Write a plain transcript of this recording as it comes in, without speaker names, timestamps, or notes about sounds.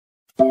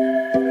I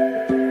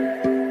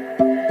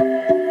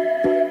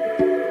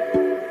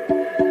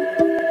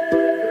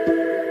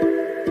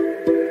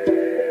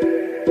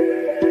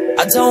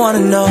don't wanna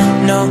know,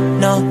 no,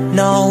 no,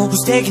 no,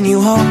 who's taking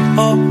you home,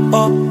 oh,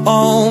 oh,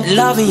 oh,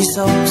 loving you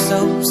so,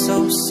 so,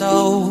 so,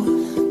 so,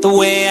 the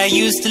way I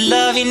used to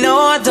love you. No,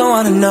 I don't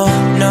wanna know,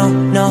 no,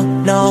 no,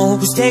 no,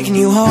 who's taking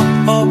you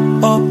home, oh,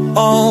 oh,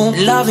 oh,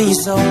 loving you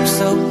so,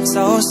 so,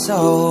 so,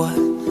 so,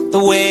 the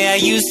way I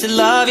used to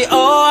love you.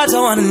 Oh, I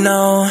don't wanna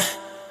know.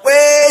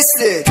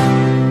 Wasted.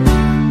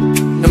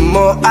 The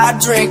more I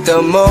drink,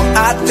 the more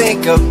I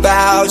think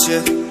about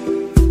you.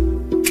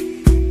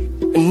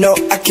 No,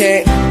 I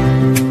can't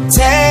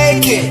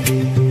take it.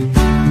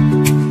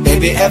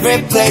 Baby,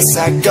 every place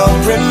I go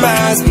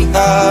reminds me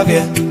of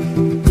you.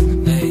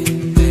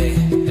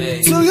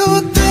 Do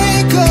you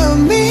think of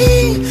me,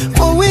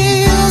 what we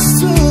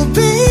used to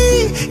be?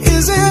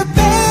 Is it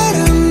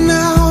better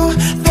now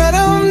that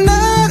I'm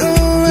not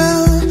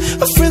around?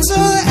 My friends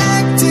are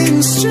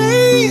acting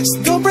strange,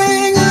 don't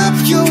bring up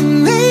your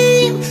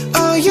name.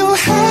 Are you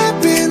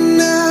happy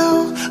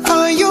now?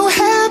 Are you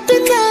happy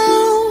now?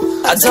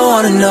 I don't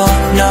wanna know,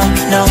 no,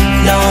 no,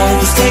 no,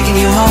 who's taking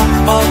you home,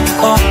 oh,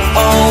 oh,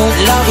 oh,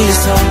 loving you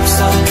so,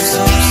 so,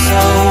 so,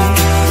 so,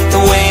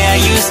 the way I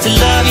used to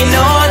love you.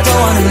 No, I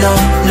don't wanna know,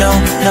 no,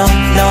 no,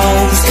 no,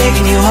 who's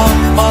taking you home,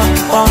 oh,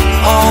 oh,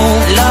 oh,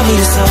 loving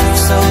you so,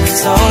 so,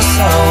 so,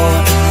 so,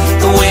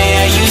 the way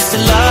I used to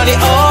love you.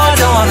 Oh, I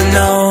don't wanna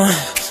know.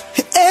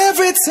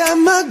 Every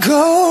time I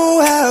go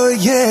out,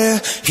 yeah,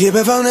 hear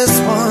it from this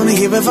one,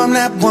 hear it from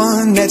that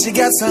one, that you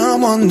got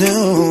someone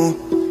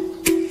new.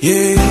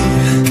 Yeah,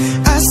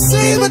 I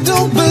say but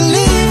don't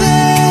believe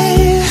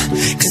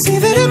it, 'cause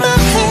even in my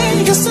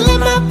head, you're still in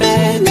my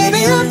bed.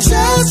 Maybe I'm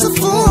just a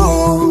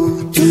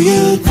fool. Do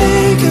you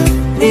think of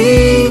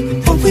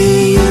me, what we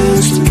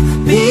used to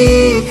be?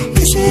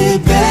 Is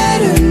it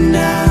better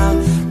now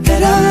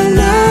that I'm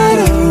not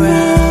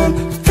around?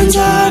 Friends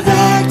are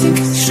acting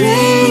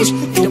strange,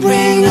 they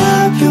bring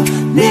up your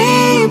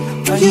name.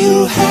 Are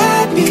you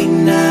happy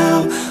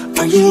now?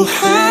 Are you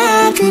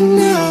happy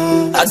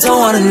now? I don't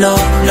wanna know,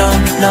 no,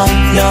 no,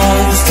 no,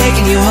 who's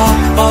taking you home,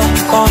 oh,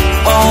 oh,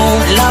 oh,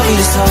 loving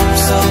you so,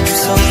 so,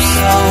 so,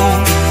 so,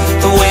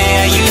 the way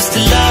I used to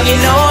love you.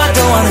 No, I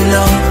don't wanna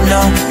know,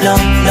 no, no,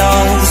 no,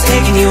 who's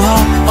taking you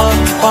home, oh,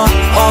 oh,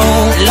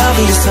 oh,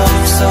 loving you so,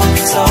 so,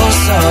 so,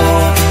 so,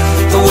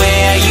 the way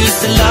I used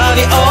to love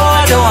you. Oh,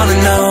 I don't wanna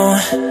know.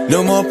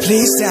 No more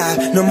please stop,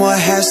 no more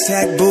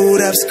hashtag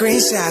booed up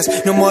screenshots,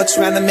 no more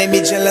trying to make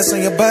me jealous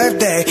on your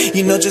birthday.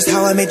 You know just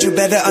how I made you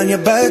better on your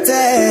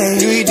birthday.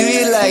 Do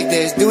you like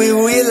this? Do we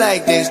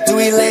like this? Do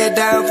we lay it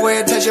down for you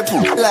and touch your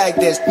poop like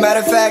this? Matter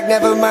of fact,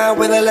 never mind,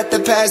 will I let the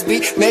past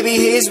be? Maybe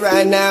he's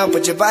right now,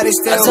 but your body's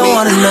still me. I don't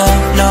wanna know,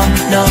 no,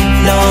 no,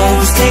 no,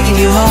 who's taking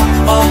you home,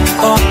 oh,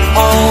 oh,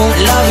 oh,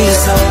 loving you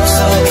so,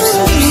 so,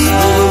 so, so,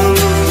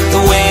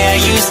 the way I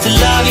used to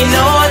love you.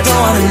 No, I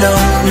don't wanna know,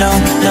 no,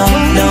 no,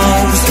 no,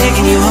 who's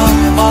taking you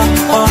home, oh,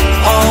 oh,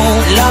 oh,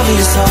 loving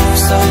you so,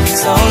 so,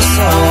 so,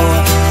 so,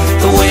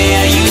 the way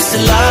I used to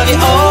love you.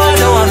 Oh, I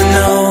don't wanna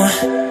know.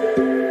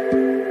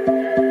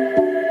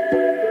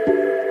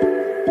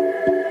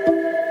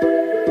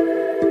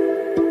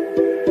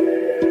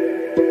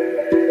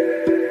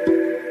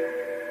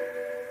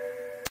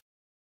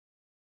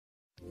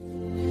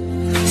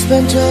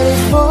 Spent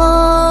 24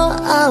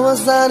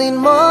 hours, I need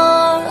more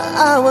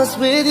hours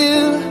with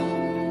you.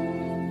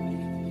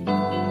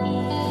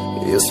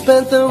 You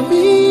spent the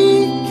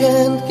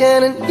weekend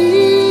getting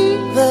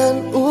even,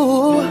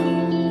 ooh.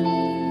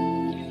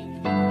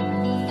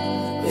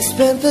 We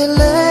spent the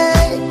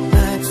late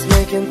nights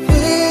making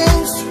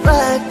things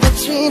right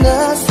between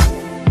us.